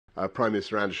Prime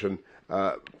Minister Anderson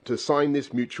to sign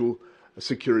this Mutual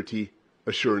Security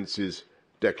Assurances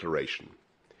Declaration.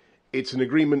 It's an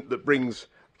agreement that brings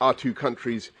our two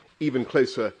countries even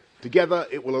closer together.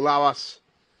 It will allow us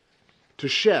to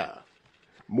share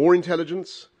more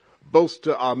intelligence,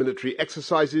 bolster our military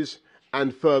exercises,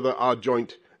 and further our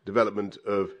joint development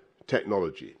of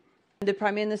technology. The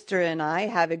Prime Minister and I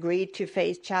have agreed to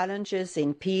face challenges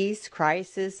in peace,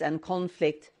 crisis and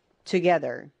conflict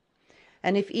together.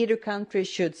 And if either country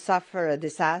should suffer a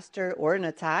disaster or an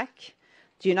attack,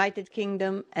 the United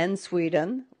Kingdom and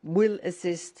Sweden will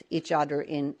assist each other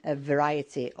in a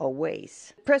variety of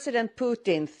ways. President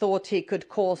Putin thought he could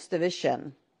cause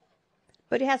division,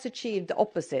 but he has achieved the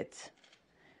opposite.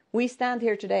 We stand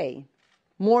here today,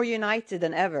 more united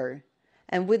than ever,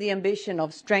 and with the ambition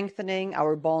of strengthening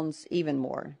our bonds even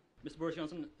more. Mr. Boris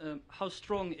Johnson, how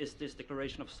strong is this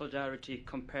declaration of solidarity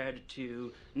compared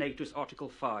to NATO's Article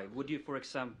 5? Would you, for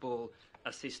example,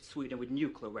 assist Sweden with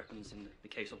nuclear weapons in the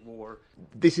case of war?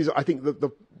 This is, I think,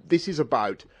 this is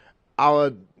about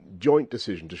our joint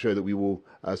decision to show that we will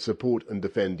support and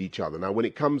defend each other. Now, when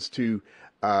it comes to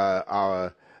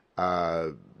our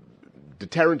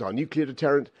deterrent, our nuclear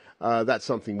deterrent, that's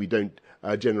something we don't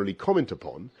generally comment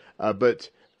upon. But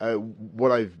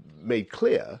what I've made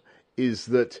clear is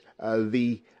that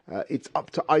it's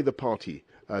up to either party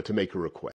to make a request.